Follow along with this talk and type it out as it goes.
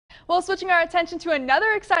Well, switching our attention to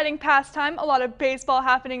another exciting pastime, a lot of baseball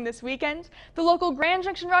happening this weekend. The local Grand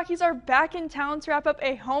Junction Rockies are back in town to wrap up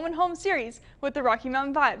a home-and-home series with the Rocky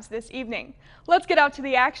Mountain Vibes this evening. Let's get out to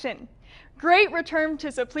the action. Great return to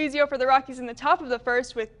Supplesio for the Rockies in the top of the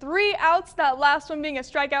first with 3 outs, that last one being a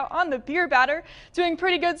strikeout on the beer batter. Doing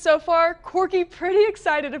pretty good so far. Corky pretty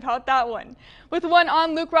excited about that one. With one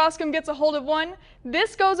on, Luke Roscom gets a hold of one.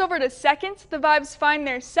 This goes over to second. The Vibes find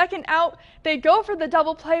their second out. They go for the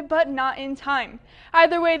double play, but not in time.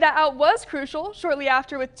 Either way, that out was crucial. Shortly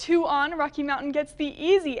after, with 2 on, Rocky Mountain gets the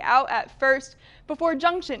easy out at first before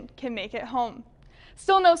Junction can make it home.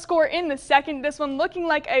 Still no score in the second, this one looking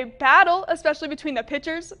like a battle, especially between the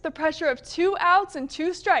pitchers. The pressure of 2 outs and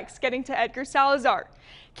 2 strikes getting to Edgar Salazar.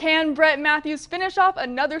 Can Brett Matthews finish off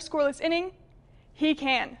another scoreless inning? He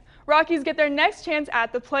can. Rockies get their next chance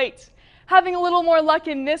at the plate. Having a little more luck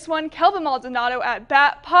in this one, Kelvin Maldonado at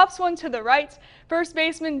bat pops one to the right. First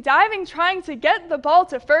baseman diving, trying to get the ball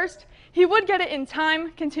to first. He would get it in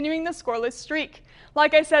time, continuing the scoreless streak.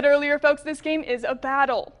 Like I said earlier, folks, this game is a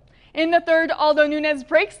battle. In the third, Aldo Nunez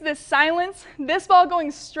breaks this silence. This ball going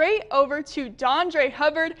straight over to Dondre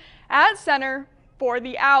Hubbard at center for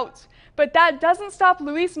the out. But that doesn't stop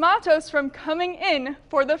Luis Matos from coming in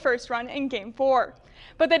for the first run in Game 4.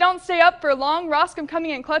 But they don't stay up for long. Roscom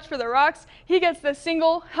coming in clutch for the Rocks. He gets the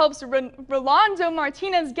single, helps Rolando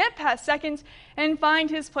Martinez get past second and find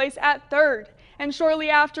his place at third. And shortly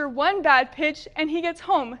after, one bad pitch and he gets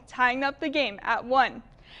home, tying up the game at 1.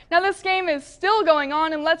 Now this game is still going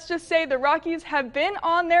on, and let's just say the Rockies have been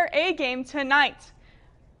on their A game tonight.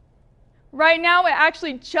 Right now, it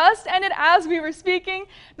actually just ended as we were speaking.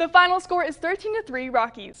 The final score is 13-3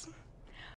 Rockies.